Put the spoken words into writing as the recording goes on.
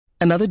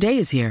Another day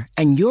is here,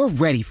 and you're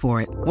ready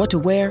for it. What to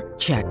wear?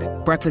 Check.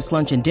 Breakfast,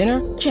 lunch, and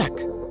dinner? Check.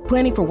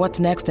 Planning for what's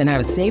next and how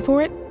to save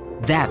for it?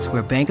 That's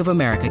where Bank of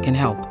America can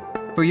help.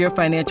 For your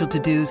financial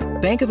to-dos,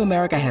 Bank of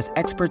America has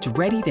experts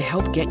ready to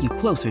help get you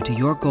closer to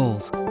your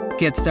goals.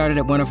 Get started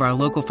at one of our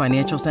local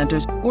financial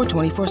centers or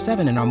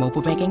 24/7 in our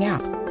mobile banking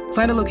app.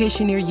 Find a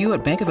location near you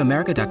at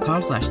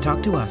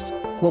bankofamerica.com/talktous.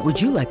 What would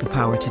you like the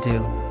power to do?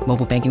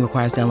 Mobile banking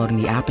requires downloading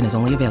the app and is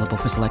only available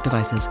for select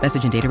devices.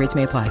 Message and data rates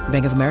may apply.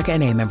 Bank of America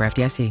N.A., member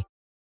FDIC.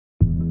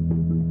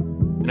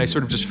 And I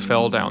sort of just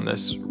fell down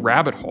this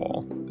rabbit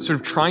hole, sort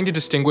of trying to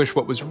distinguish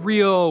what was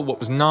real, what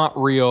was not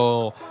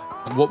real,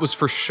 what was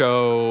for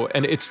show,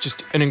 and it's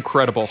just an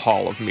incredible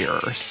hall of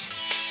mirrors.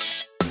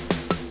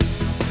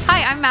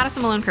 Hi, I'm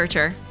Madison Malone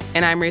Kircher.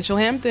 And I'm Rachel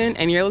Hampton,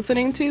 and you're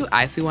listening to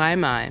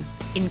ICYMI.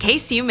 In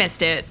case you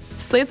missed it,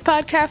 Slate's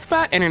podcast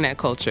about internet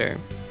culture.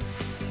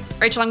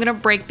 Rachel, I'm going to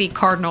break the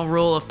cardinal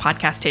rule of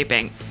podcast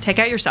taping. Take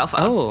out your cell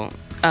phone.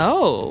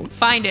 Oh.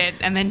 Find it,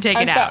 and then take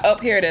it out. Oh,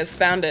 here it is.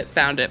 Found it.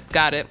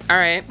 Got it. All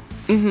right.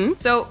 Mm-hmm.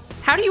 So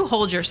how do you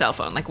hold your cell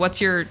phone? Like, what's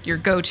your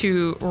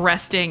go-to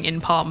resting in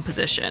palm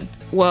position?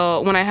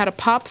 Well, when I had a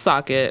pop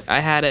socket,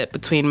 I had it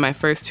between my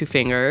first two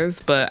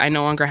fingers, but I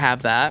no longer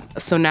have that.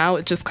 So now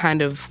it just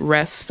kind of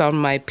rests on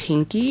my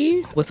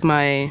pinky with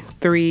my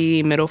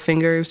 3 middle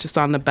fingers just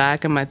on the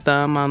back and my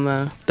thumb on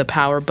the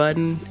power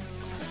button.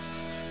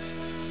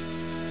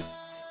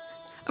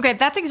 Okay,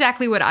 that's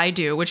exactly what I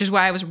do, which is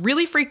why I was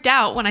really freaked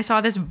out when I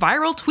saw this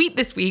viral tweet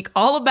this week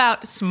all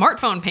about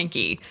smartphone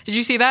pinky. Did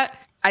you see that?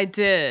 I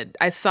did.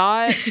 I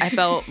saw it. I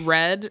felt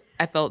read.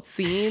 I felt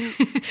seen.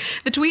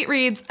 The tweet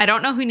reads, I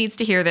don't know who needs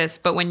to hear this,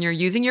 but when you're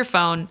using your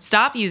phone,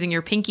 stop using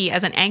your pinky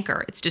as an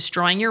anchor. It's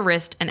destroying your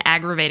wrist and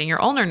aggravating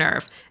your ulnar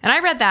nerve. And I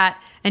read that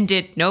and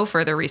did no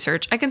further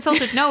research. I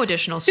consulted no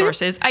additional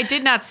sources. I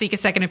did not seek a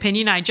second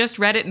opinion. I just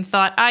read it and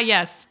thought,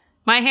 yes,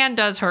 my hand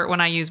does hurt when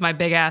I use my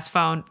big-ass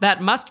phone. That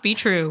must be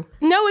true.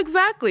 No,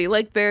 exactly.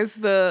 Like, there's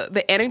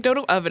the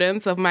anecdotal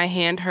evidence of my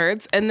hand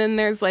hurts, and then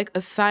there's, like, a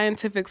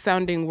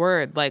scientific-sounding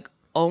word, like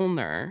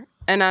ulnar.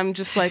 And I'm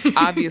just, like,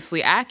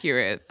 obviously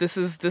accurate. This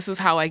is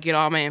how I get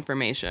all my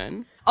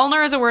information.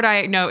 Ulnar is a word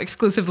I know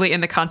exclusively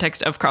in the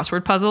context of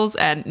crossword puzzles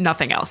and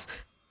nothing else.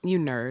 You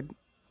nerd.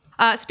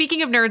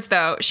 Speaking of nerds,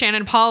 though,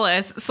 Shannon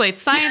Paulus,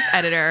 Slate's science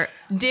editor,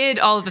 did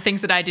all of the things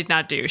that I did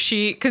not do.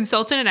 She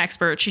consulted an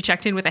expert. She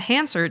checked in with a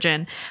hand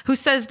surgeon who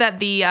says that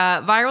the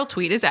viral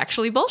tweet is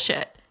actually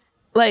bullshit.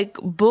 Like,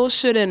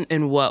 bullshit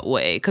in what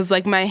way? Because,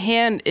 like, my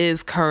hand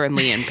is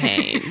currently in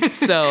pain.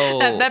 So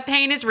that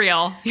pain is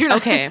real. You're not,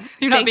 okay.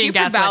 You're not Thank being you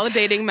for gaslit.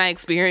 validating my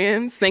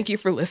experience. Thank you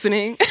for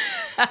listening.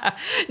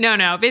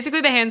 No.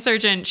 Basically, the hand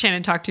surgeon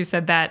Shannon talked to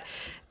said that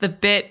the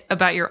bit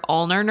about your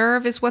ulnar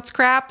nerve is what's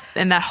crap,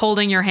 and that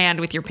holding your hand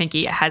with your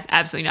pinky has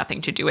absolutely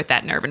nothing to do with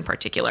that nerve in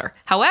particular.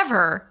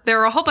 However, there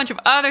are a whole bunch of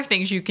other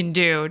things you can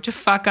do to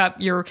fuck up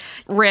your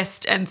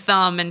wrist and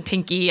thumb and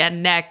pinky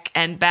and neck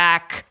and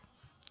back.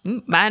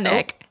 My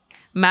neck.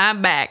 My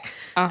back.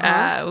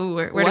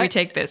 Where do we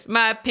take this?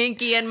 My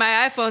pinky and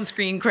my iPhone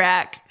screen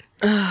crack.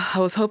 I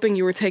was hoping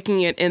you were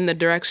taking it in the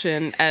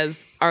direction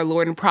as our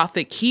Lord and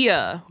Prophet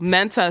Kia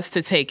meant us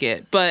to take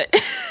it, but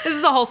this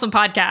is a wholesome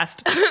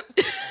podcast.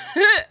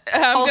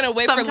 I'm going to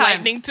wait sometimes. for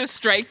lightning to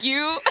strike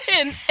you.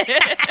 And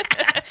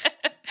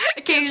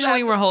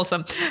occasionally we're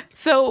wholesome.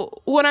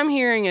 So what I'm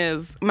hearing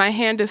is my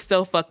hand is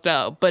still fucked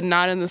up, but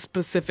not in the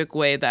specific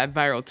way that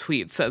viral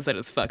tweet says that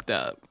it's fucked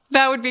up.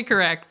 That would be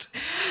correct.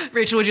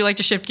 Rachel, would you like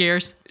to shift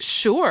gears?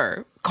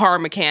 Sure. Car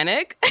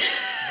mechanic.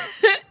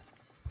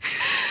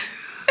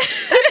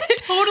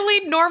 Totally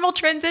normal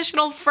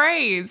transitional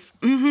phrase.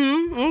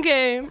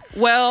 Okay.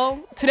 Well,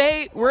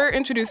 today we're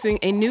introducing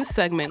a new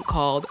segment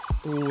called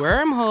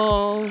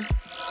Wormhole.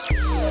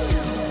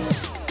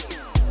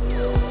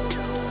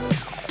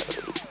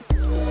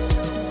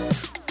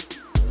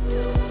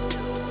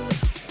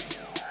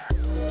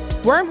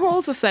 Wormhole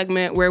is a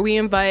segment where we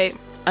invite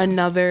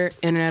another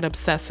internet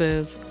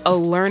obsessive, a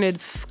learned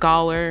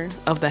scholar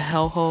of the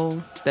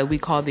hellhole that we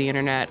call the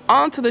internet,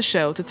 onto the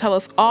show to tell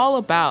us all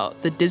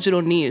about the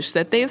digital niche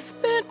that they've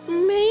spent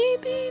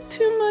maybe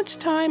too much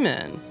time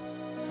in.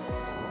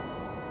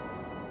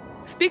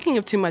 Speaking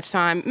of too much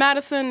time,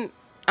 Madison,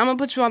 I'm gonna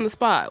put you on the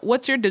spot.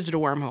 What's your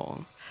digital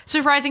wormhole?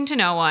 Surprising to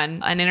no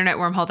one, an internet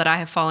wormhole that I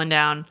have fallen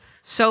down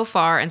so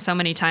far and so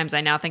many times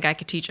I now think I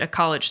could teach a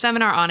college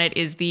seminar on it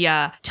is the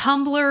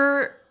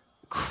Tumblr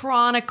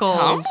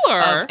chronicles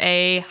of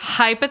a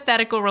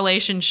hypothetical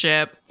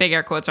relationship, big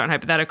air quotes aren't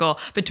hypothetical,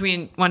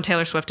 between one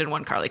Taylor Swift and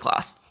one Karlie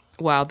Kloss.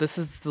 Wow, this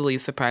is the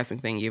least surprising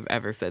thing you've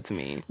ever said to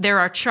me. There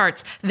are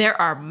charts, there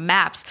are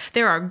maps,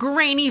 there are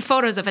grainy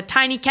photos of a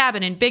tiny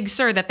cabin in Big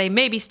Sur that they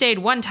maybe stayed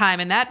one time,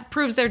 and that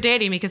proves they're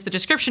dating because the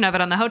description of it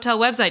on the hotel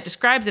website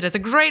describes it as a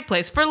great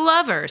place for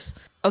lovers.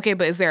 Okay,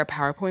 but is there a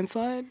PowerPoint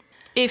slide?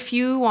 If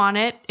you want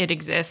it, it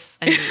exists,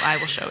 and I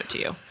will show it to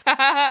you.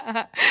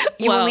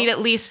 You will need at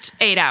least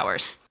 8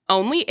 hours.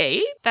 Only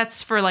 8?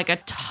 That's for like a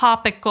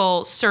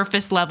topical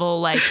surface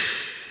level, like...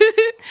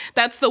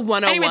 That's the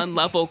 101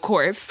 level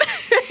course.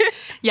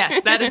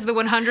 Yes, that is the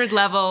 100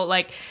 level.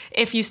 Like,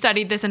 if you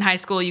studied this in high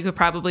school, you could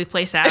probably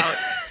place out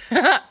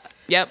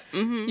Yep.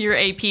 Mm-hmm. your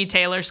AP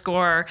Taylor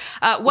score.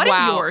 What is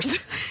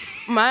yours?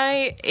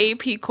 My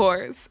AP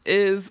course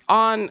is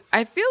on,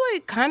 I feel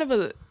like, kind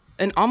of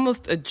an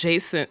almost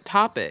adjacent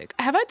topic.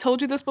 Have I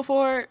told you this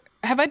before?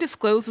 Have I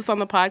disclosed this on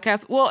the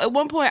podcast? Well, at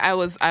one point I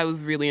was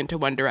really into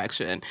One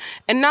Direction,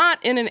 and not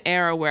in an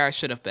era where I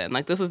should have been.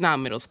 Like, this was not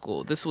middle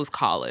school. This was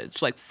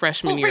college, like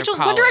freshman year Rachel, of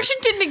college. One Direction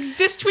didn't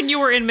exist when you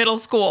were in middle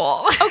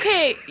school.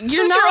 Okay,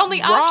 you're is not your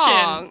only wrong,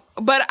 option.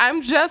 but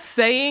I'm just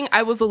saying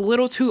I was a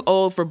little too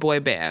old for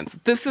boy bands.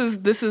 This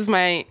is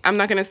my, I'm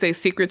not gonna say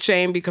secret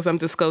shame because I'm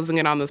disclosing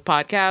it on this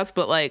podcast,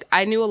 but like,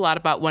 I knew a lot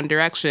about One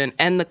Direction,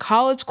 and the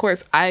college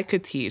course I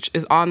could teach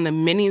is on the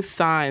many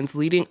signs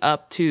leading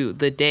up to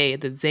the day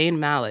that Zayn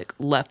Malik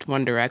left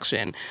One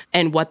Direction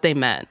and what they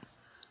meant.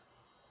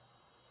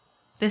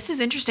 This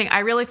is interesting. I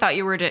really thought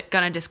you were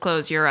going to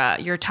disclose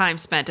your time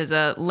spent as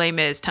a Les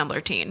Mis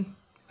Tumblr teen.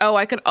 Oh,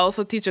 I could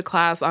also teach a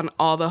class on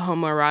all the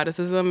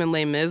homoeroticism in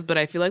Les Mis, but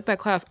I feel like that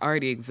class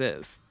already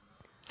exists.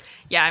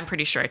 Yeah, I'm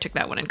pretty sure I took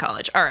that one in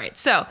college. All right,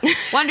 so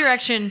One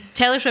Direction,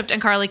 Taylor Swift,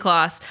 and Karlie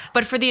Kloss.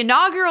 But for the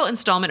inaugural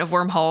installment of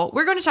Wormhole,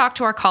 we're going to talk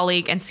to our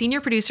colleague and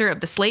senior producer of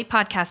the Slate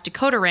podcast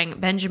Decoder Ring,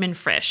 Benjamin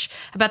Frisch,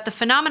 about the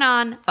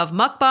phenomenon of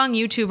mukbang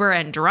YouTuber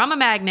and drama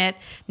magnate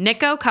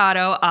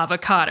Nikocado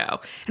Avocado,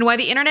 and why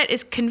the internet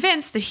is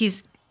convinced that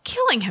he's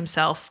killing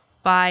himself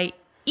by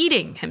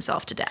eating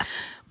himself to death.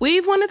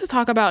 We've wanted to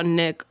talk about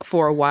Nick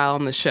for a while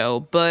on the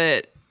show,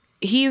 but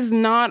he's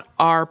not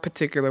our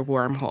particular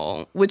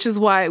wormhole, which is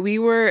why we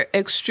were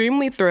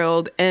extremely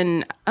thrilled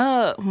and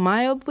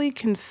mildly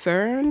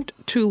concerned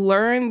to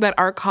learn that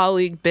our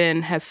colleague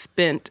Ben has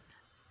spent,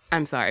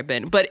 I'm sorry,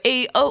 Ben, but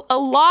a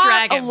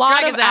lot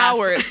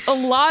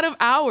of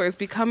hours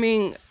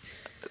becoming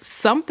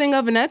something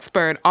of an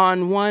expert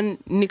on one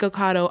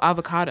Nikocado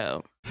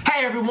Avocado.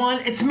 Hey everyone,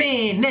 it's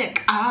me,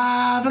 Nick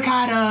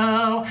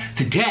Avocado.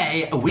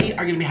 Today, we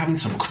are going to be having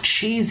some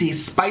cheesy,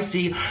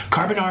 spicy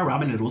carbonara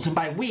ramen noodles, and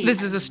by we...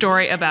 This is a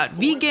story about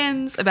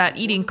vegans, about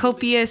eating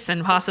copious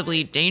and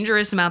possibly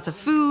dangerous amounts of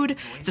food.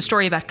 It's a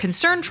story about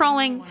concern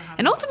trolling,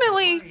 and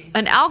ultimately,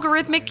 an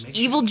algorithmic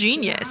evil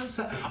genius.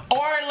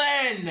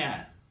 Orlin!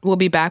 We'll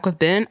be back with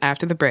Ben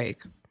after the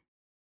break.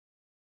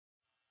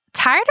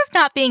 Tired of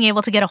not being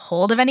able to get a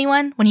hold of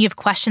anyone when you have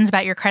questions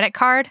about your credit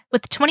card?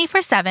 With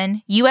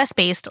 24/7,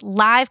 US-based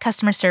live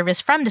customer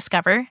service from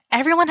Discover,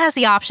 everyone has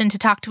the option to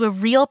talk to a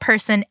real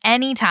person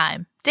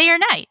anytime, day or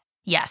night.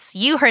 Yes,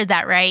 you heard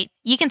that right.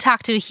 You can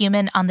talk to a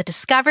human on the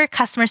Discover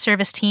customer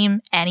service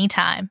team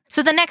anytime.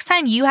 So the next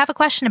time you have a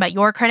question about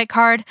your credit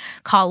card,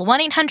 call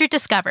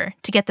 1-800-DISCOVER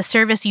to get the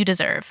service you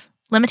deserve.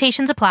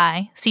 Limitations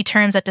apply. See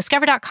terms at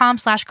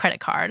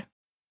discover.com/creditcard.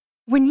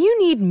 When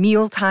you need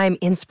mealtime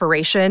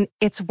inspiration,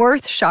 it's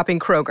worth shopping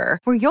Kroger,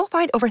 where you'll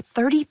find over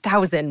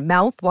 30,000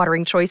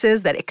 mouth-watering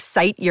choices that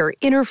excite your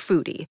inner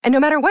foodie. And no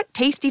matter what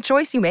tasty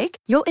choice you make,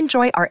 you'll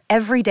enjoy our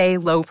everyday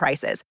low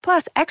prices,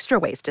 plus extra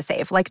ways to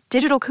save, like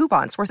digital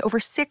coupons worth over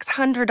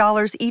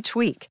 $600 each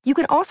week. You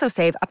can also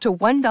save up to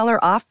 $1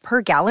 off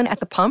per gallon at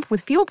the pump with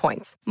fuel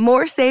points.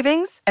 More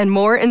savings and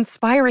more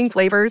inspiring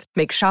flavors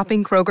make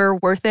shopping Kroger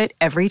worth it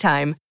every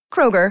time.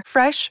 Kroger,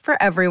 fresh for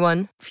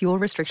everyone. Fuel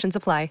restrictions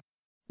apply.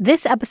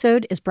 This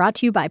episode is brought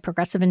to you by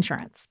Progressive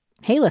Insurance.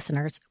 Hey,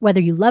 listeners, whether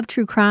you love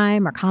true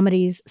crime or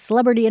comedies,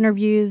 celebrity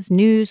interviews,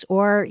 news,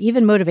 or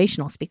even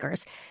motivational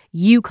speakers,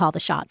 you call the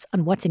shots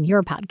on what's in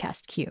your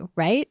podcast queue,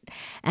 right?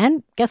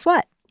 And guess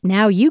what?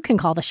 Now you can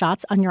call the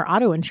shots on your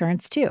auto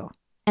insurance, too.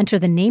 Enter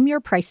the Name Your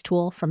Price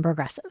tool from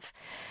Progressive.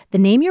 The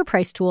Name Your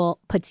Price tool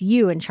puts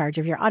you in charge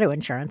of your auto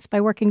insurance by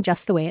working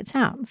just the way it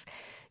sounds.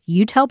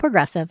 You tell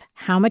Progressive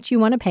how much you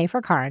want to pay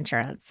for car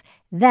insurance.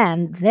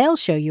 Then they'll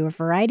show you a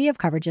variety of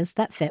coverages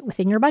that fit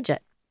within your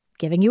budget,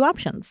 giving you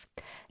options.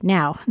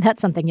 Now,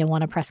 that's something you'll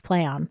want to press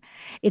play on.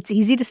 It's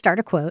easy to start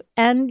a quote,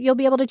 and you'll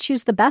be able to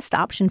choose the best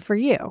option for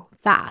you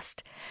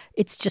fast.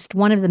 It's just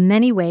one of the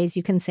many ways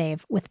you can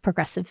save with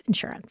Progressive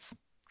Insurance.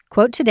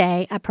 Quote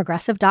today at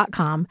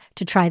Progressive.com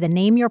to try the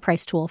Name Your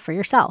Price tool for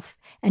yourself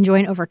and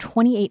join over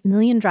 28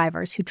 million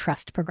drivers who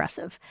trust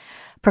Progressive.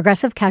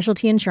 Progressive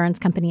Casualty Insurance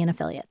Company and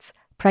Affiliates.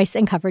 Price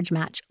and coverage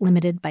match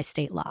limited by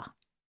state law.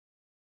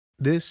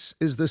 This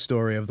is the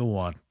story of the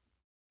one.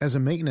 As a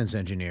maintenance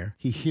engineer,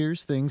 he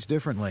hears things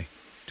differently.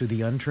 To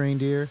the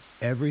untrained ear,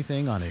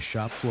 everything on his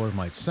shop floor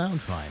might sound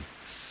fine,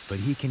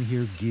 but he can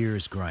hear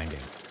gears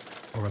grinding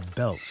or a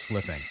belt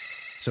slipping.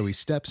 So he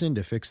steps in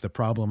to fix the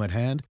problem at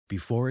hand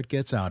before it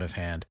gets out of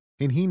hand.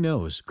 And he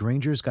knows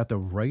Grainger's got the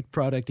right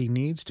product he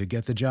needs to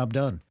get the job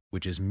done,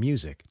 which is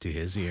music to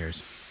his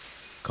ears.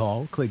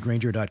 Call, click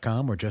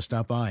Grainger.com, or just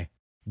stop by.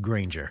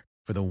 Grainger,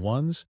 for the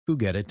ones who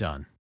get it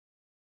done.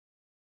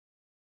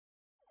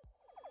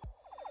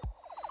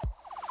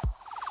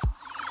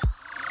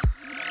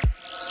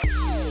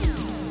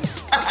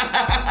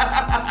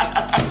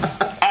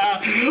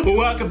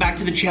 Welcome back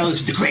to the channel.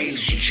 This is the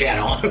Crazy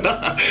Channel.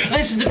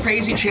 This is the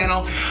Crazy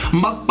Channel.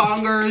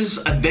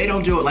 Mukbangers, they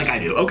don't do it like I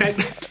do, okay?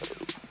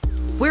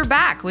 We're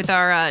back with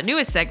our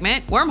newest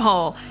segment,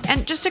 Wormhole.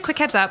 And just a quick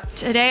heads up,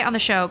 today on the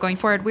show, going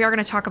forward, we are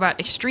going to talk about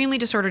extremely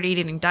disordered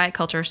eating and diet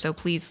culture, so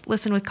please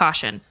listen with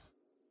caution.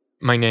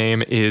 My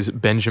name is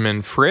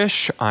Benjamin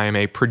Frisch. I'm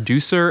a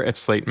producer at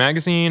Slate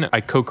Magazine.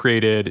 I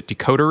co-created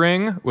Decoder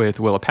Ring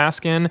with Willa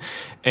Paskin,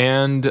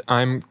 and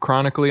I'm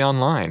chronically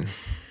online.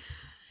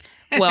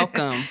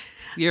 Welcome.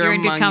 You're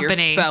in among good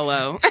company. your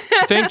fellow.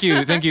 Thank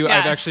you.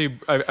 Yes.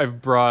 I've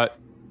brought,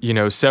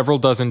 several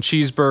dozen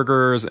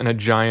cheeseburgers and a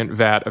giant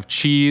vat of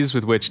cheese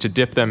with which to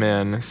dip them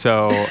in.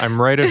 So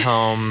I'm right at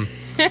home,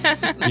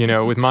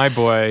 with my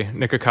boy,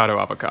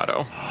 Nikocado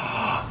Avocado.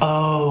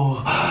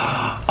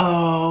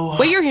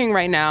 What you're hearing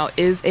right now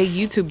is a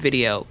YouTube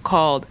video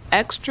called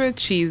Extra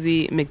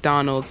Cheesy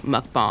McDonald's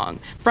Mukbang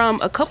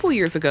from a couple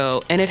years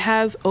ago, and it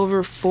has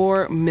over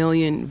 4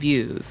 million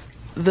views.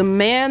 The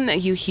man that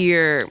you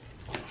hear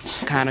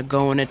kind of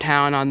going to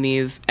town on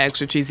these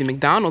extra cheesy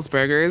McDonald's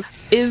burgers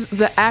is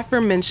the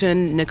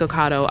aforementioned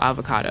Nikocado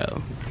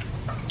Avocado.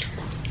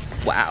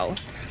 Wow.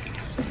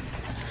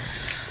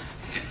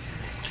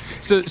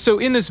 So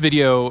in this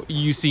video,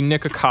 you see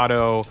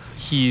Nikocado.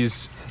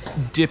 He's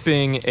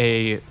dipping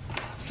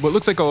what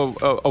looks like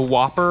a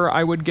Whopper,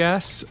 I would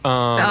guess.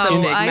 I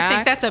think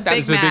that's a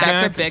Big Mac.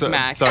 That's a Big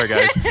Mac. Sorry,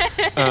 guys.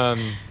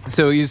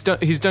 So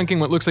he's dunking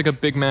what looks like a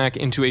Big Mac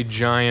into a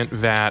giant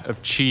vat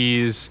of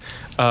cheese,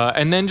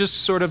 and then just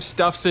sort of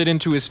stuffs it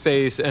into his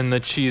face, and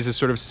the cheese is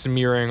sort of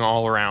smearing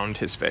all around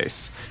his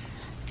face.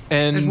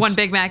 And there's one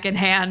Big Mac in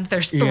hand.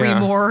 There's 3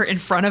 more in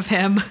front of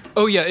him.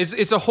 Oh yeah,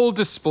 it's a whole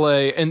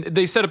display, and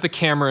they set up the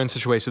camera in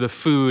such a way so the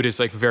food is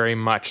like very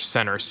much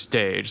center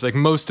stage. Like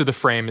most of the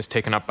frame is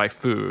taken up by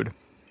food.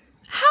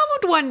 How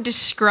would one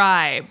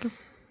describe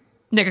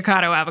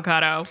Nikocado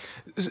Avocado?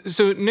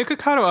 So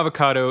Nikocado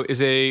Avocado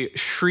is a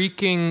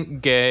shrieking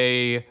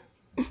gay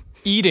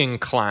eating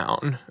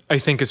clown, I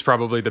think is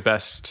probably the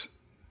best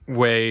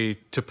way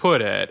to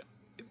put it.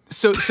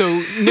 So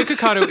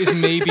Nikocado is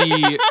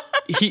maybe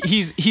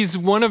he's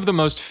one of the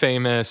most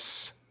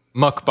famous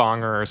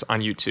mukbangers on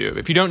YouTube.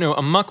 If you don't know,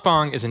 a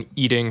mukbang is an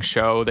eating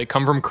show. They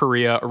come from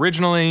Korea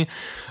originally.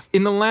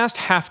 In the last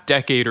half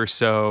decade or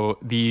so,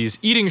 these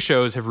eating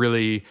shows have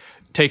really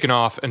taken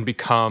off and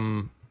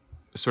become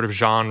sort of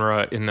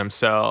genre in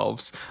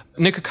themselves.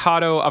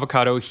 Nikocado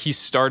Avocado, he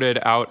started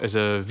out as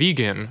a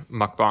vegan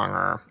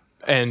mukbanger.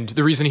 And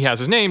the reason he has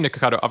his name,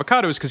 Nikocado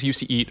Avocado, is because he used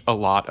to eat a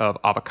lot of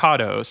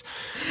avocados.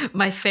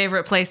 My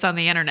favorite place on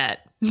the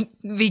internet,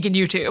 vegan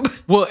YouTube.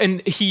 Well,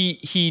 and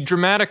he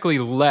dramatically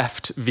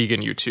left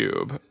vegan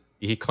YouTube.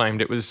 He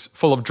claimed it was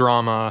full of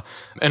drama,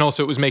 and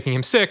also it was making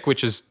him sick,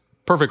 which is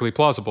perfectly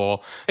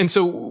plausible. And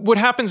so what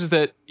happens is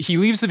that he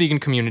leaves the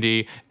vegan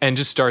community and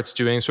just starts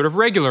doing sort of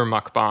regular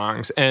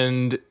mukbangs.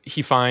 And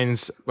he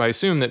finds, I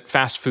assume, that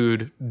fast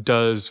food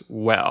does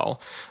well.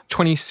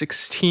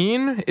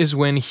 2016 is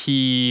when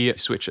he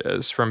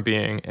switches from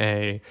being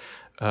a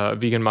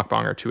vegan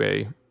mukbanger to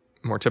a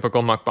more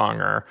typical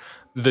mukbanger.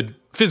 The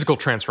physical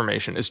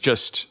transformation is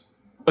just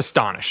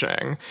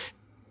astonishing.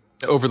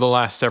 Over the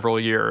last several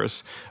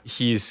years,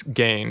 he's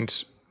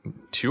gained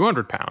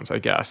 200 pounds, I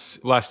guess.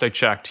 Last I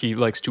checked, he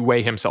likes to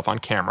weigh himself on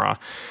camera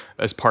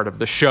as part of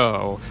the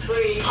show.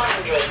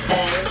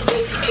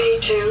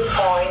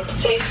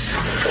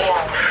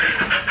 352.61.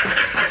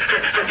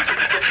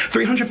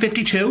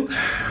 352?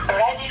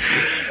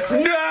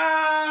 No!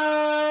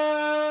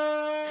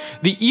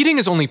 The eating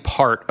is only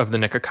part of the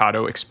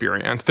Nikocado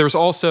experience. There's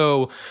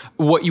also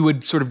what you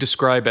would sort of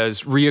describe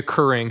as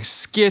reoccurring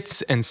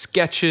skits and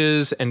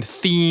sketches and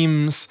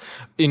themes,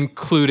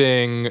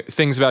 including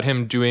things about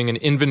him doing an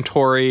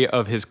inventory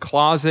of his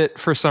closet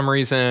for some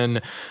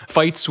reason,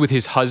 fights with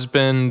his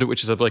husband,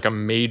 which is like a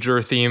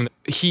major theme.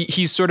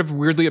 He's sort of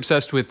weirdly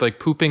obsessed with like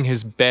pooping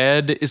his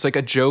bed is like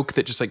a joke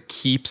that just like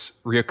keeps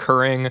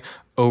reoccurring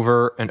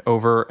over and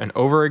over and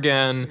over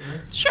again.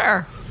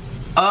 Sure.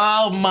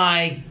 Oh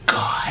my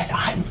God,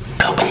 I'm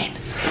pooping.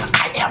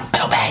 I am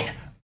pooping.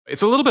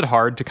 It's a little bit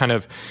hard to kind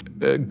of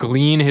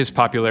glean his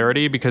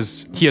popularity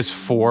because he has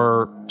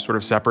 4 sort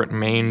of separate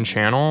main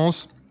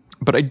channels.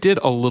 But I did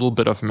a little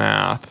bit of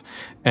math.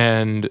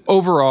 And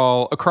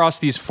overall, across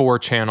these 4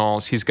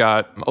 channels, he's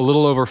got a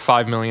little over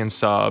 5 million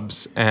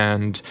subs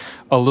and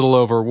a little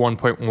over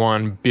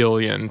 1.1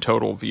 billion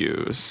total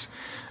views.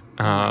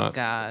 Oh my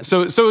God.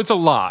 So it's a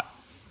lot.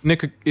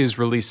 Nick is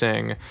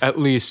releasing at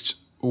least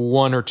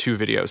 1 or 2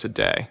 videos a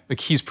day. Like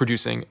he's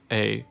producing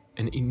an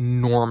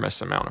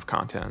enormous amount of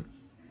content,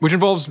 which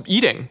involves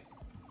eating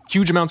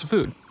huge amounts of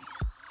food.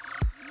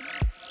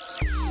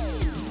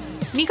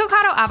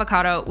 Nikocado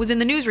Avocado was in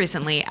the news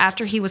recently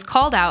after he was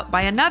called out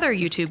by another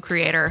YouTube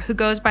creator who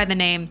goes by the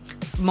name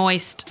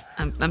Moist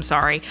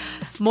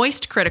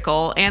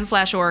Critical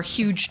 /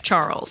 Huge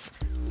Charles.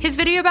 His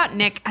video about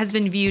Nick has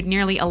been viewed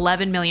nearly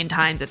 11 million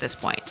times at this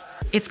point.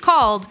 It's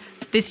called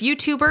 "This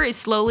YouTuber is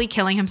Slowly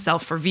Killing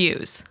Himself for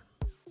Views."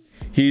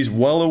 He's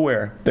well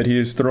aware that he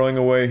is throwing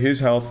away his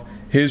health,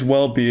 his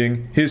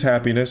well-being, his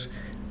happiness,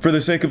 for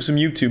the sake of some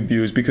YouTube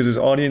views because his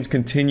audience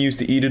continues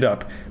to eat it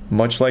up,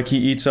 much like he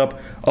eats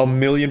up 1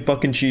 million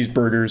fucking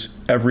cheeseburgers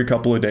every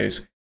couple of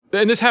days.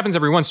 And this happens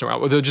every once in a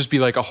while, where there'll just be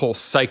like a whole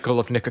cycle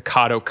of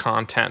Nikocado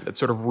content that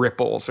sort of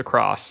ripples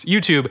across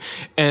YouTube.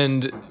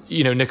 And,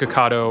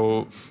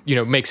 Nikocado,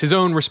 makes his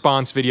own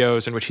response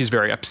videos in which he's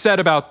very upset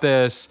about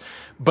this.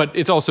 But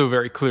it's also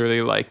very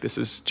clearly like this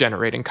is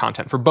generating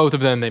content for both of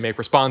them. They make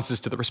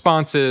responses to the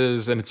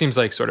responses, and it seems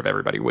like sort of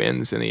everybody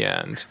wins in the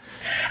end.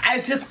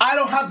 As if I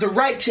don't have the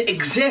right to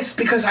exist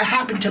because I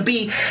happen to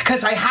be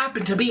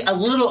a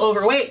little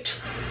overweight.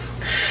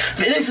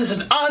 This is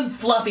an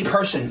unfluffy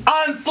person.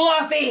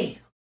 Unfluffy!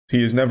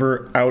 He is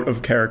never out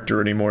of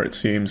character anymore, it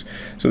seems.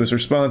 So this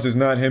response is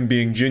not him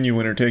being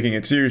genuine or taking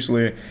it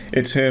seriously.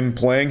 It's him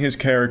playing his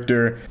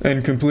character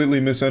and completely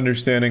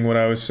misunderstanding what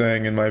I was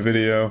saying in my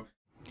video.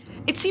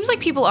 It seems like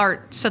people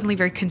are suddenly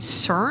very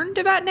concerned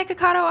about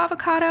Nikocado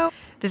Avocado.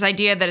 This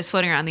idea that is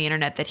floating around the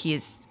internet that he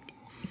is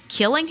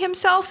killing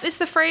himself is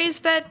the phrase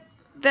that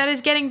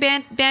is getting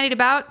bandied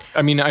about.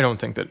 I mean, I don't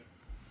think that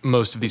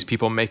most of these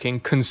people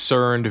making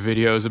concerned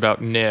videos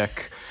about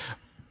Nick,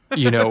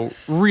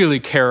 really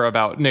care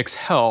about Nick's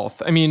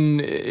health. I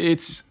mean,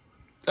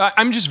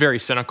 I'm just very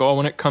cynical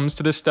when it comes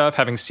to this stuff,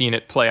 having seen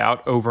it play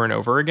out over and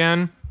over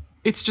again.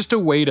 It's just a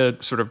way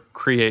to sort of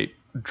create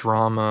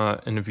drama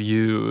and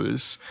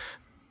views.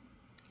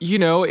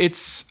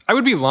 I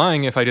would be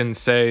lying if I didn't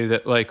say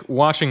that, like,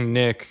 watching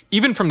Nick,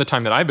 even from the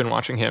time that I've been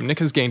watching him, Nick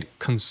has gained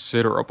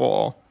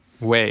considerable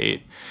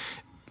weight.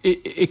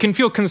 It can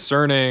feel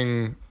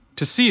concerning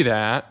to see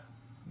that,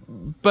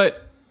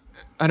 but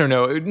I don't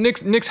know.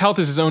 Nick's health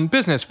is his own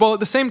business. While at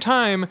the same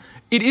time,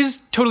 it is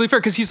totally fair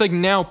because he's like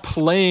now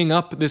playing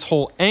up this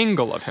whole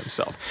angle of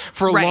himself.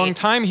 For a long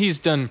time, he's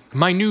done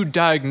my new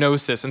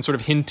diagnosis and sort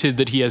of hinted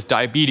that he has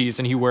diabetes,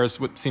 and he wears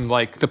what seemed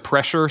like the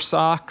pressure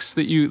socks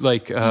that you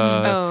like.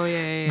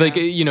 Like,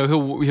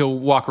 he'll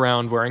walk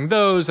around wearing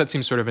those. That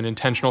seems sort of an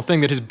intentional thing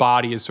that his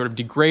body is sort of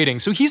degrading.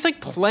 So he's like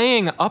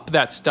playing up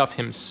that stuff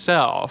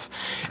himself.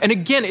 And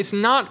again, it's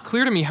not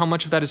clear to me how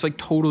much of that is like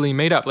totally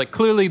made up. Like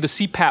clearly the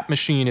CPAP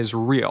machine is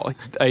real.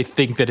 I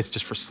think that it's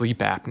just for sleep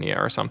apnea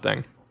or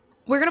something.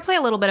 We're going to play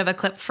a little bit of a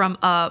clip from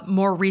a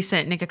more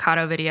recent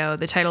Nikocado video,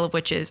 the title of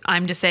which is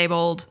I'm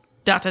Disabled, ...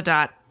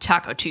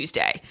 Taco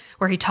Tuesday,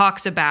 where he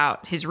talks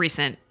about his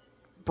recent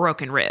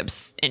broken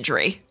ribs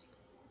injury.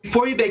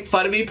 Before you make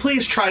fun of me,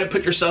 please try to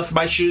put yourself in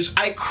my shoes.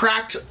 I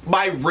cracked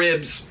my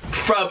ribs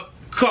from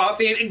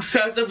coughing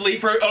excessively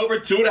for over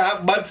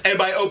 2.5 months and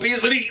my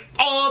obesity,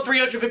 all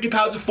 350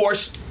 pounds of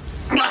force.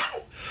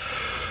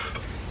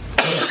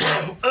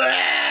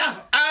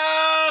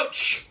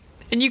 Ouch!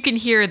 And you can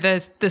hear the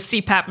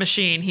CPAP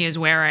machine he is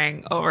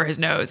wearing over his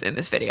nose in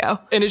this video.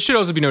 And it should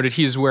also be noted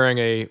he's wearing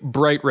a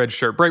bright red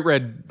shirt. Bright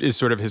red is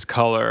sort of his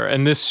color,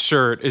 and this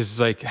shirt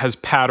is like has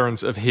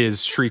patterns of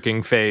his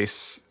shrieking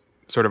face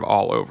sort of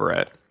all over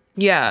it.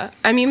 Yeah.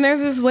 I mean,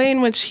 there's this way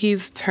in which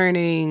he's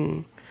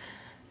turning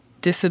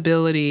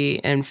disability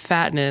and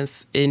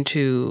fatness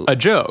into a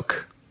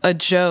joke.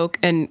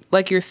 And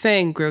like you're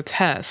saying,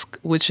 grotesque,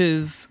 which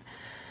is,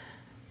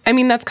 I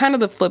mean, that's kind of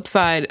the flip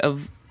side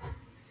of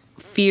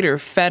feeder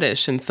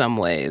fetish in some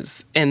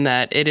ways, in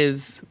that it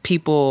is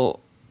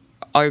people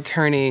are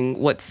turning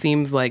what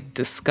seems like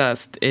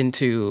disgust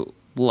into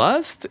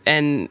lust,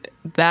 and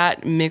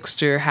that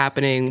mixture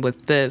happening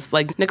with this,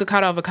 like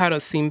Nikocado Avocado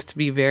seems to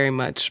be very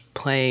much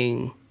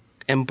playing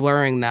and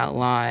blurring that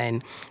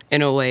line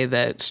in a way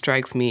that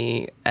strikes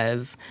me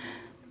as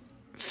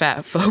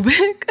fat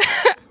phobic.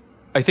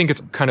 I think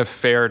it's kind of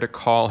fair to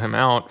call him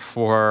out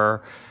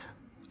for,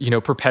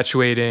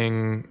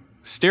 perpetuating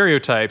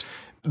stereotypes.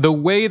 The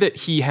way that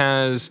he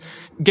has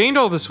gained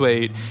all this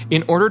weight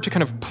in order to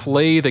kind of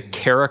play the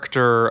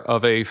character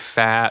of a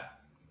fat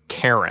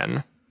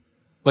Karen,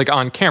 like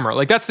on camera.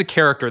 Like that's the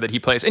character that he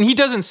plays. And he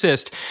does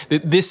insist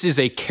that this is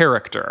a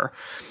character.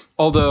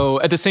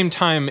 Although at the same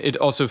time, it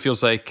also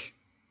feels like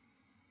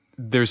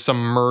there's some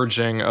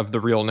merging of the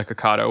real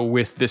Nikocado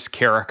with this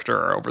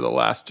character over the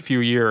last few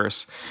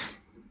years.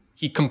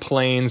 He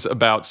complains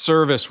about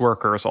service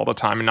workers all the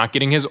time and not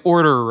getting his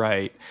order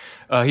right.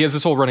 He has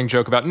this whole running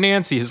joke about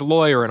Nancy, his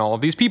lawyer, and all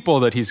of these people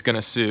that he's going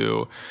to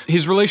sue.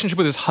 His relationship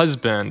with his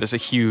husband is a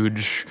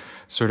huge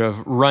sort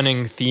of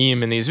running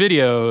theme in these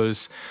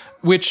videos,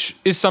 which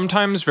is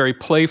sometimes very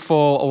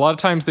playful. A lot of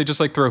times they just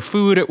like throw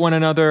food at one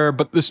another,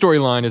 but the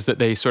storyline is that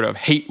they sort of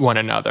hate one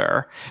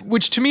another,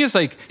 which to me is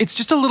like, it's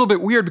just a little bit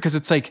weird because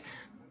it's like,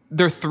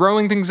 they're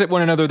throwing things at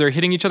one another. They're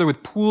hitting each other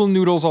with pool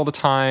noodles all the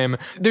time.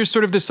 There's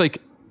sort of this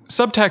like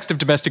subtext of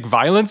domestic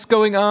violence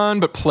going on,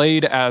 but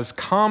played as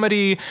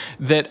comedy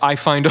that I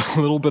find a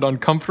little bit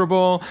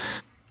uncomfortable.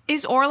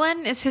 Is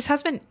his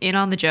husband in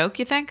on the joke,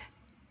 you think?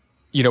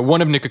 One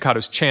of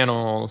Nikocado's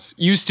channels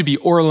used to be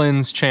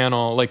Orland's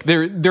channel. Like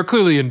they're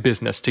clearly in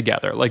business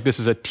together. Like this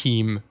is a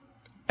team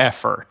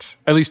effort,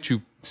 at least to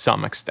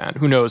some extent.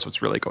 Who knows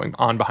what's really going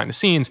on behind the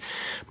scenes?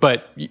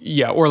 But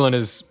yeah, Orland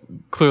is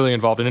clearly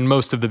involved. And in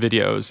most of the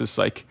videos, it's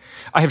like,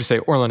 I have to say,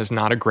 Orland is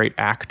not a great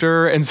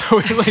actor. And so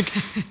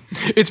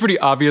it's pretty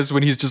obvious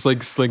when he's just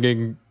like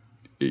slinging,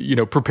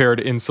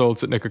 prepared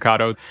insults at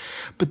Nikocado.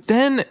 But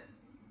then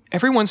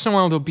every once in a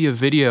while there'll be a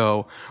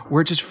video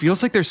where it just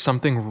feels like there's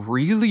something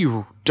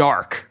really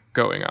dark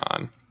going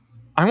on.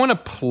 I want to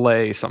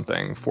play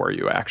something for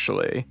you,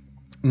 actually.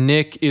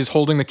 Nick is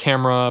holding the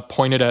camera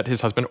pointed at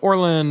his husband,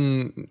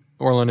 Orlin.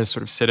 Orlin is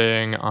sort of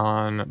sitting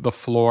on the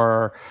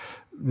floor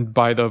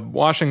by the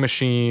washing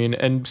machine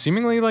and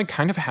seemingly like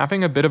kind of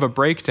having a bit of a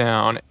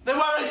breakdown. Then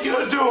why don't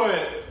you do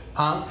it?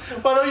 Huh?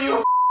 Why don't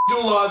you do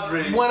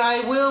laundry? When I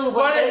will.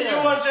 Why don't you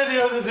wash any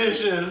of the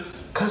dishes?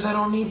 Because I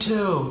don't need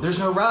to. There's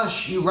no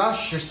rush. You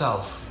rush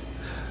yourself.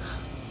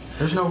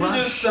 There's no rush.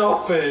 You're just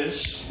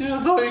selfish.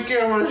 That's all you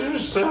care about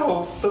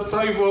yourself. That's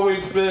how you've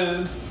always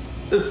been.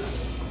 You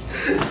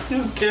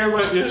just care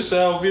about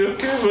yourself. You don't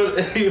care about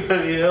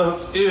anybody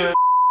else. You know.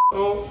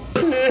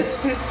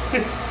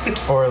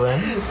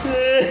 Orlin.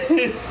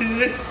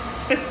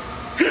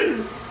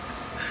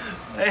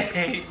 I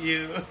hate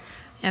you.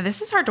 Yeah,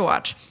 this is hard to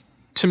watch.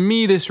 To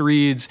me, this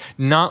reads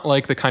not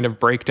like the kind of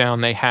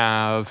breakdown they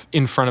have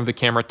in front of the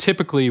camera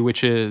typically,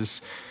 which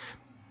is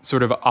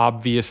sort of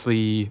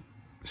obviously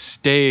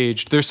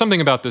staged. There's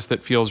something about this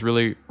that feels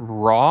really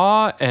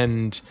raw,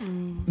 and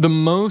the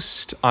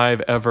most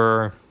I've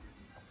ever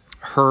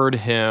heard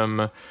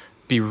him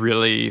be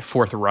really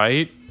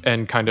forthright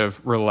and kind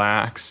of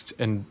relaxed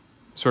and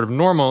sort of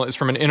normal is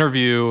from an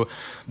interview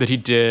that he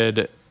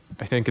did,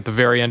 I think, at the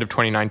very end of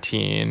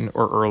 2019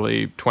 or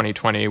early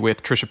 2020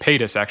 with Trisha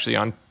Paytas, actually,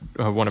 on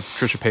one of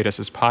Trisha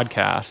Paytas'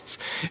 podcasts,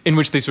 in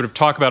which they sort of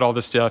talk about all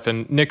this stuff,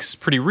 and Nick's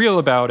pretty real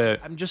about it.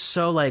 I'm just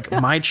so, like,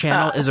 my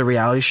channel is a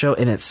reality show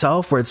in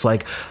itself where it's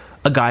like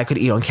a guy could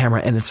eat on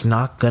camera and it's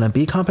not going to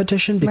be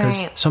competition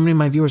because so many of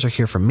my viewers are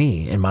here for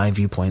me and my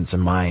viewpoints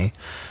and my...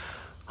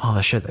 all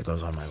the shit that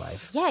goes on in my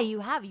life. Yeah, you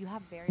have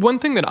very... One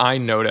thing that I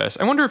notice,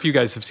 I wonder if you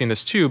guys have seen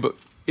this too, but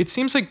it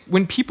seems like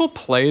when people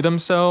play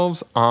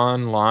themselves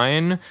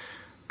online,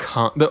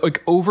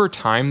 like over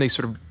time, they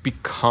sort of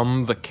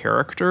become the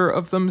character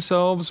of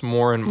themselves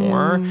more and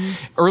more.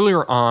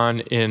 Earlier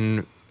on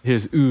in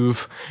his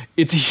oeuvre,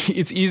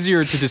 it's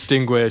easier to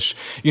distinguish,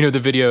 you know, the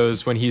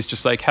videos when he's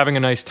just like having a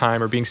nice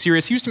time or being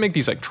serious. He used to make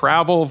these like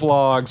travel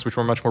vlogs, which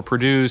were much more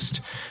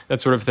produced,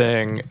 that sort of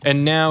thing.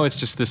 And now it's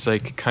just this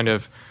like kind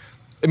of,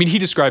 I mean, he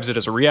describes it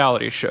as a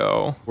reality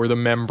show where the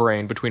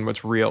membrane between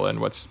what's real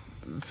and what's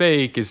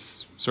fake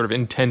is sort of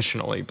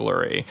intentionally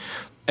blurry.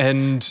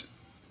 And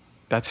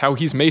that's how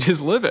he's made his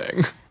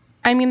living.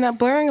 I mean, that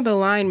blurring of the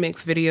line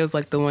makes videos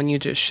like the one you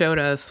just showed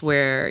us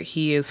where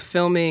he is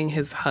filming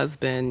his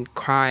husband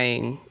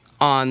crying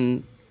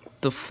on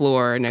the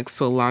floor next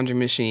to a laundry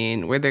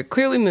machine, where they're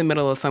clearly in the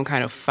middle of some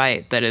kind of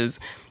fight that is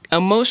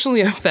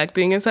emotionally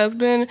affecting his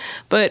husband.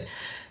 But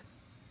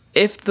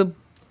if the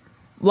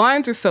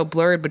lines are so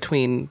blurred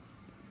between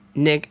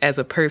Nick as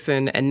a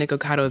person and Nick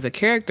Ocado as a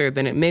character,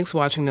 then it makes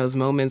watching those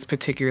moments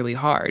particularly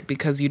hard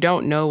because you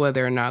don't know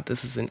whether or not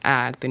this is an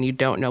act, and you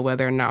don't know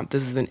whether or not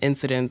this is an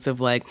incidence of,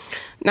 like,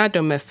 not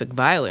domestic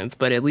violence,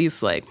 but at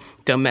least, like,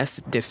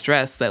 domestic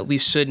distress that we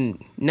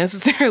shouldn't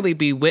necessarily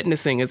be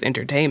witnessing as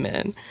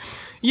entertainment.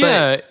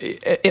 Yeah. But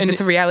if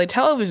it's a reality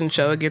television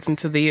show, it gets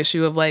into the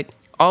issue of, like,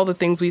 all the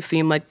things we've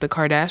seen, like the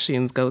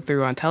Kardashians go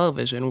through on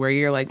television, where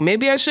you're like,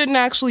 maybe I shouldn't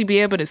actually be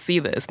able to see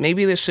this.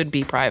 Maybe this should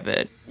be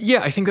private.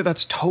 Yeah, I think that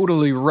that's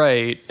totally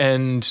right.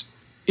 And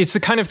it's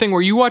the kind of thing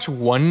where you watch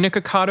one Nick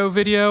Ocado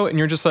video and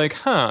you're just like,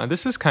 huh,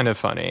 this is kind of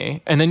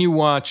funny. And then you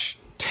watch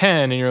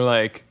 10 and you're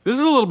like, this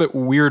is a little bit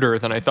weirder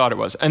than I thought it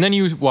was. And then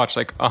you watch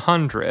like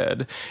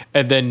 100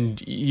 and then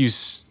you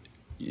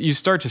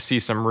start to see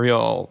some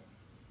real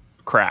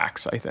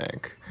cracks, I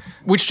think,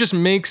 which just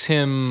makes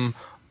him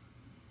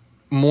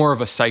more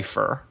of a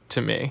cipher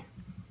to me.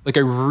 Like, I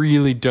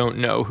really don't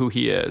know who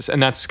he is.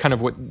 And that's kind of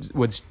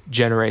what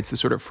generates the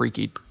sort of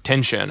freaky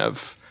tension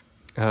of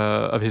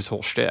his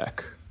whole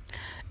shtick.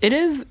 It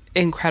is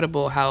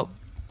incredible how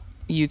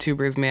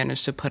YouTubers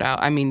manage to put out,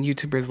 I mean,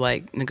 YouTubers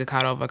like Nick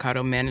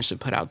Ocado manage to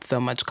put out so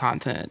much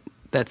content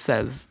that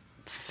says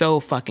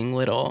so fucking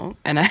little.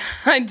 And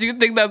I do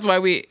think that's why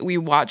we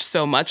watch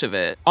so much of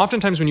it.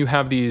 Oftentimes when you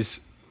have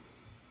these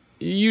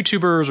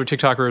YouTubers or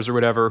TikTokers or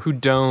whatever who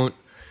don't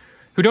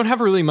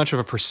have really much of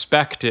a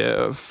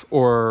perspective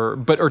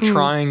but are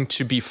trying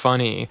to be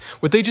funny,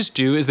 what they just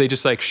do is they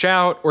just like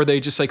shout, or they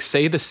just like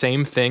say the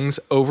same things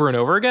over and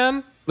over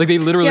again. Like they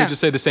literally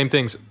just say the same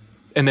things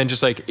and then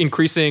just like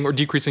increasing or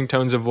decreasing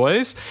tones of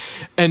voice.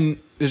 And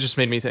it just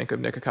made me think of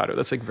Nick Ocado.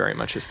 That's like very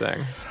much his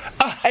thing.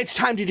 It's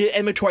time to do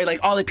inventory like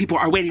all the people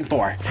are waiting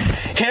for.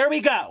 Here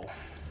we go.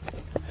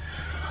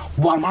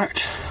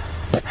 Walmart.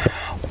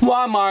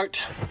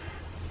 Walmart.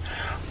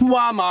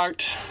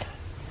 Walmart.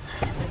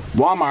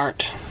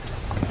 Walmart.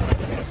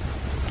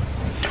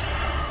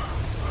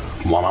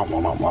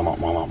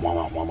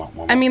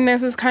 I mean,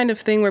 there's this kind of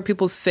thing where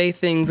people say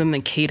things in the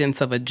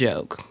cadence of a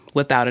joke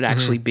without it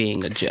actually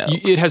being a joke.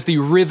 It has the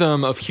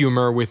rhythm of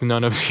humor with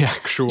none of the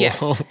actual Yes,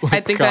 I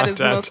think content. that is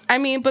the most... I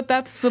mean, but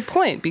that's the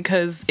point,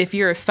 because if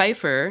you're a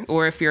cipher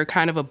or if you're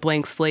kind of a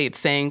blank slate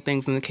saying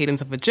things in the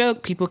cadence of a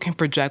joke, people can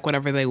project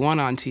whatever they want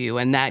onto you,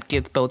 and that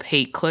gets both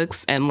hate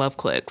clicks and love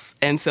clicks.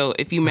 And so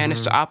if you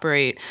manage to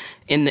operate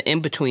in the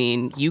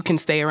in-between, you can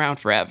stay around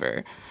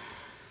forever.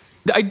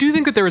 I do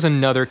think that there is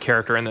another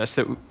character in this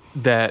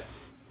that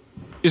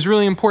is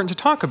really important to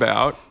talk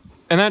about,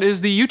 and that is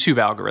the YouTube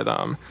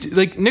algorithm.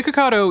 Like,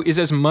 Nikocado is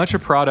as much a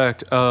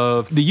product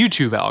of the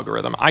YouTube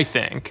algorithm, I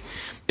think,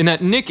 in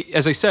that Nick,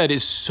 as I said,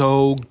 is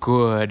so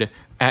good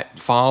at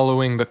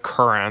following the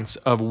currents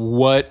of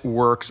what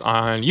works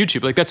on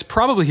YouTube. Like, that's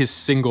probably his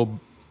single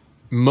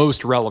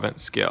most relevant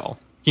skill.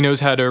 He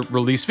knows how to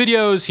release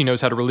videos. He knows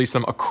how to release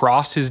them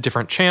across his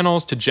different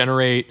channels to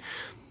generate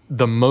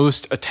the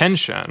most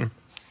attention.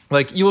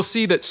 Like, you will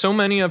see that so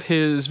many of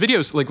his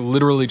videos, like,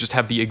 literally just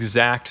have the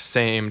exact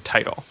same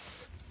title.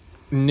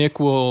 Nick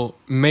will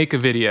make a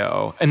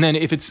video, and then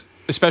if it's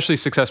especially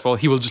successful,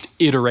 he will just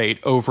iterate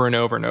over and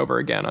over and over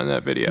again on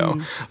that video.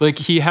 Like,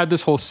 he had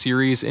this whole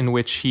series in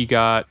which he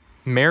got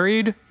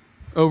married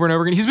over and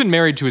over again. He's been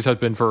married to his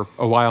husband for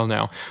a while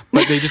now,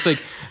 but they just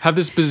like have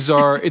this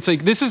bizarre, it's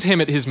like, this is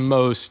him at his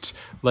most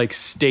like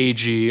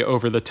stagey,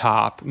 over the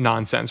top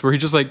nonsense, where he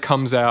just like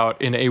comes out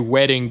in a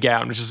wedding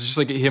gown, which is just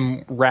like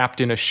him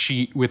wrapped in a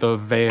sheet with a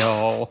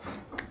veil,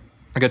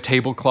 like a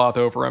tablecloth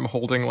over him,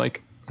 holding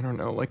like, I don't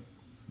know, like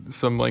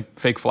some like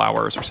fake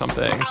flowers or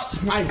something.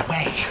 Out my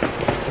way.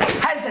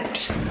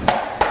 Peasant.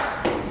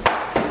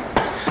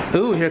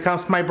 Ooh, here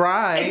comes my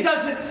bride. It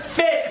doesn't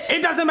fit.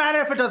 It doesn't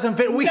matter if it doesn't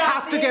fit. We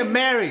have to get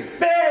married.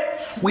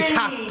 Fits. We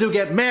have to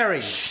get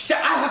married.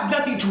 I have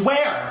nothing to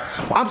wear.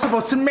 Well, I'm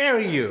supposed to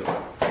marry you.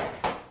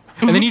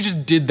 And then he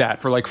just did that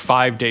for like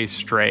 5 days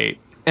straight.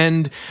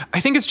 And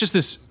I think it's just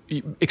this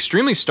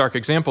extremely stark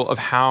example of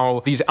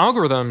how these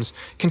algorithms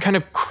can kind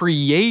of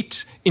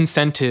create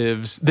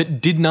incentives that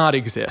did not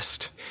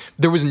exist.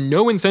 There was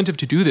no incentive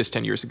to do this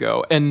 10 years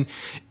ago. And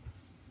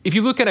if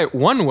you look at it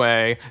one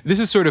way, this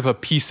is sort of a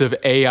piece of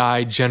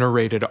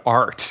AI-generated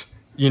art.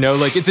 You know,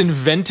 like, it's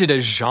invented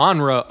a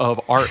genre of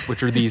art,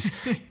 which are these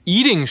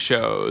eating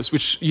shows,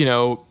 which, you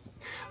know,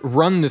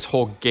 run this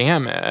whole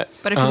gamut.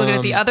 But if you look at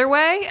it the other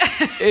way,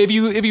 if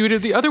you look at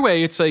it the other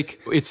way, it's like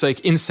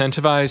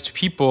incentivized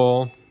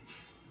people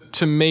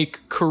to make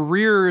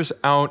careers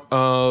out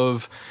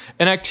of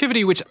an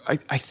activity which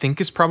I think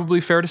is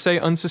probably fair to say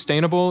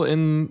unsustainable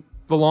in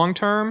the long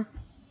term.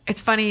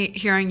 it's funny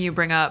hearing you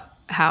bring up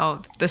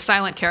how the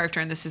silent character,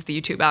 and this is the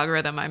YouTube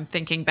algorithm. I'm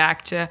thinking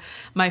back to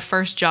my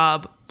first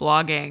job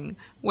blogging,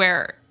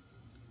 where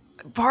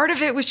part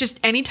of it was just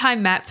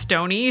anytime Matt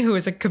Stoney, who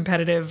is a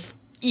competitive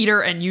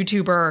eater and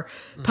YouTuber,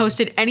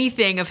 posted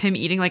anything of him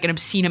eating like an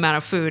obscene amount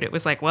of food, it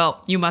was like,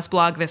 well, you must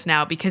blog this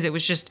now, because it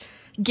was just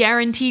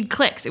guaranteed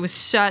clicks. It was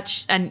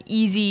such an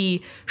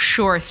easy,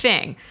 sure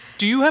thing.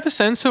 Do you have a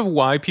sense of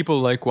why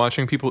people like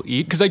watching people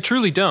eat? Because I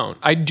truly don't.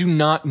 I do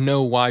not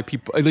know why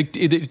people like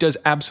it does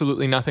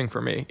absolutely nothing for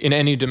me in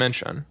any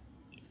dimension.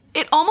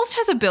 It almost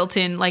has a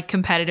built-in like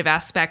competitive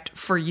aspect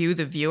for you,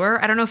 the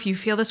viewer. I don't know if you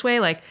feel this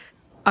way. Like,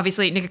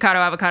 obviously, Nikocado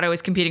Avocado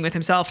is competing with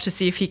himself to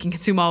see if he can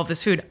consume all of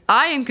this food.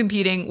 I am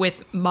competing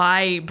with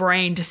my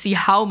brain to see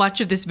how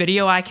much of this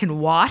video I can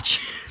watch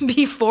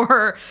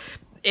before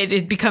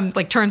it becomes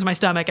like turns my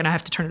stomach and I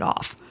have to turn it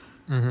off.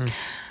 Mm-hmm.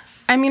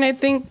 I mean, I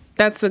think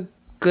that's a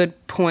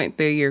good point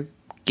that you're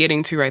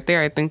getting to right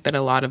there. I think that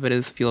a lot of it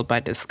is fueled by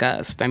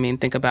disgust. I mean,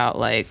 think about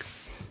like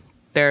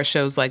there are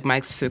shows like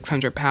Mike's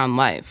 600 Pound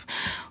Life,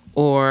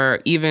 or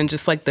even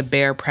just like the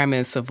bare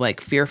premise of like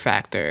Fear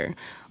Factor.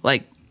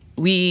 Like,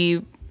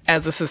 we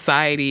as a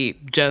society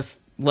just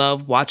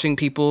love watching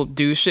people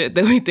do shit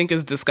that we think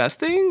is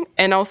disgusting.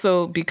 And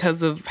also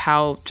because of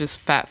how just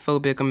fat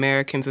phobic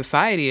American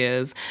society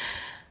is,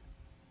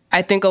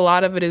 I think a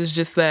lot of it is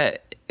just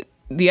that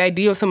the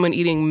idea of someone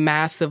eating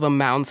massive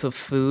amounts of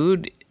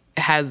food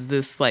has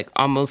this like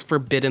almost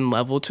forbidden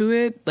level to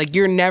it. Like,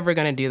 you're never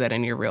going to do that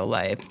in your real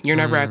life. You're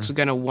never actually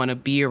going to want to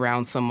be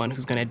around someone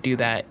who's going to do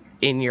that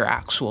in your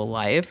actual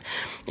life.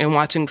 And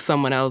watching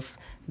someone else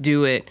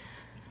do it,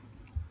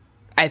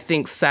 I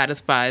think,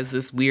 satisfies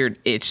this weird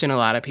itch in a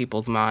lot of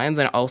people's minds.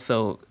 And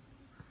also,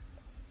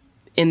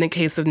 in the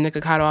case of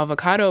Nikocado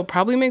Avocado,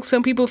 probably makes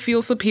some people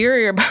feel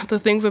superior about the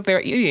things that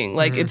they're eating.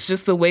 Like, it's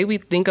just the way we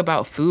think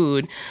about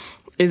food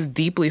is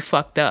deeply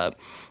fucked up.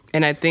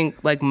 And I think,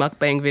 like,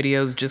 mukbang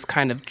videos just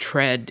kind of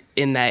tread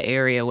in that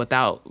area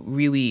without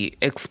really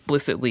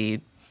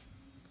explicitly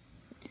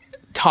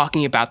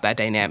talking about that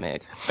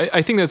dynamic.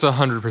 I think that's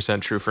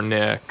 100% true for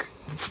Nick.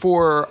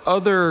 For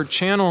other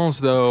channels,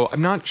 though,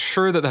 I'm not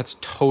sure that that's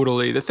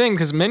totally the thing,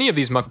 because many of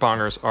these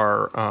mukbangers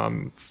are,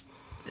 are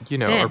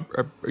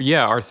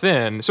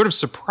thin, sort of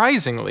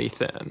surprisingly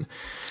thin.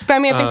 But I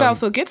mean, I think that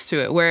also gets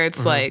to it, where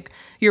it's like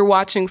you're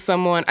watching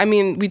someone. I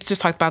mean, we just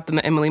talked about in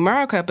the Emily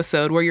Marocco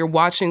episode, where you're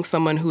watching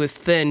someone who is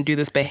thin do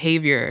this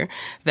behavior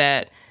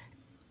that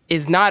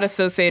is not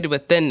associated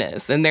with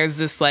thinness. And there's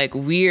this like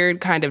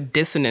weird kind of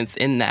dissonance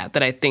in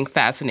that I think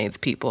fascinates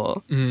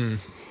people.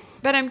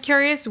 But I'm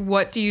curious,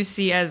 what do you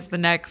see as the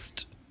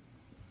next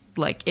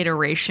like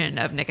iteration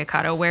of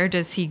Nikocado? Where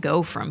does he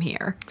go from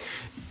here?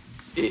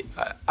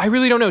 I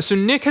really don't know. So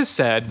Nick has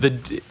said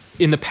that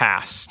in the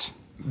past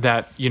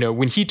that, you know,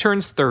 when he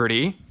turns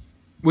 30,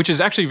 which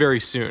is actually very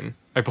soon,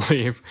 I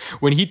believe,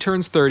 when he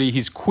turns 30,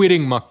 he's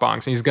quitting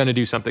mukbangs and he's going to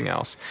do something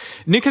else.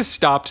 Nick has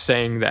stopped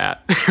saying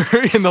that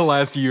in the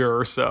last year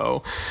or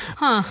so.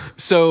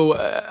 So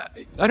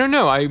I don't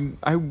know.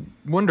 I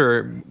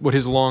wonder what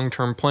his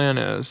long-term plan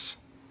is.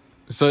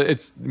 So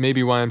it's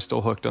maybe why I'm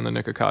still hooked on the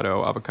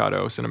Nikocado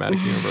Avocado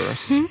cinematic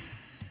universe.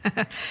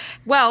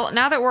 Well,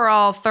 now that we're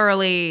all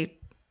thoroughly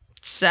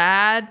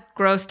sad,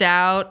 grossed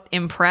out,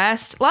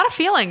 impressed, a lot of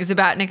feelings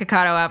about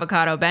Nikocado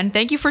Avocado, Ben.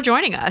 Thank you for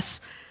joining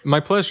us. My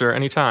pleasure.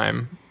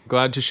 Anytime.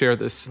 Glad to share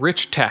this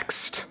rich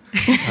text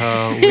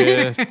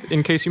with,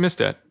 in case you missed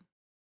it.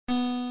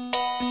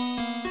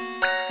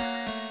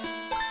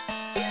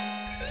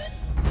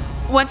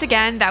 Once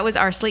again, that was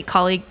our Slate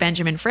colleague,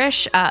 Benjamin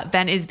Frisch.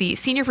 Ben is the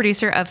senior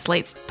producer of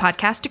Slate's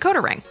podcast,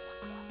 Decoder Ring.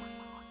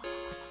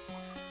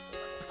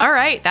 All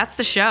right, that's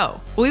the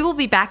show. We will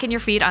be back in your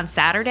feed on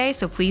Saturday,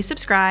 so please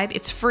subscribe.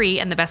 It's free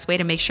and the best way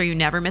to make sure you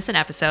never miss an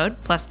episode.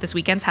 Plus, this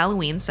weekend's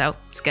Halloween, so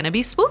it's going to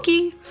be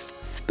spooky.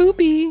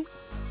 Spoopy.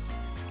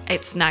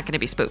 It's not going to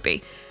be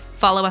spoopy.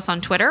 Follow us on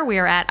Twitter. We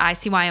are at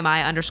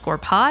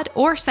ICYMI_pod,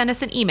 or send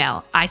us an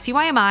email,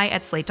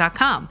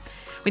 ICYMI@slate.com.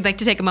 We'd like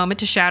to take a moment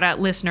to shout out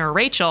listener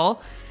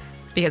Rachel,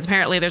 because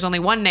apparently there's only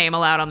one name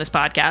allowed on this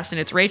podcast, and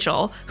it's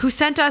Rachel, who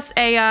sent us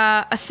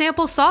a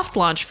sample soft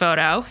launch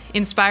photo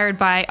inspired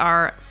by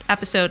our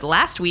episode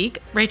last week.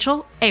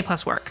 Rachel, A+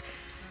 work.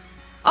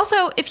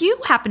 Also, if you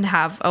happen to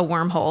have a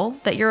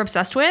wormhole that you're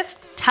obsessed with,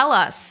 tell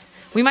us.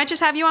 We might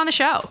just have you on the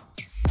show.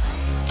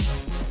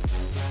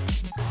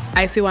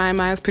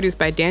 ICYMI is produced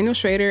by Daniel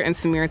Schrader and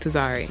Samira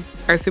Tazari.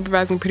 Our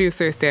supervising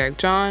producer is Derek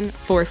John.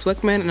 Forrest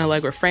Wickman and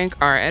Allegra Frank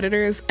are our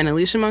editors, and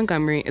Alicia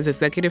Montgomery is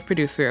executive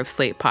producer of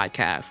Slate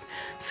Podcast.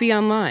 See you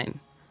online.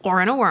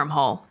 Or in a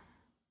wormhole.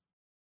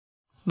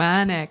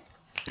 My neck,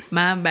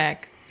 my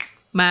back,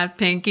 my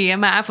pinky,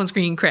 and my iPhone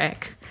screen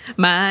crack.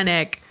 My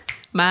neck,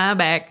 my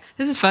back.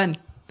 This is fun.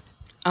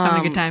 Having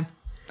a good time.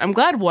 I'm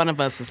glad one of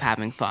us is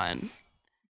having fun.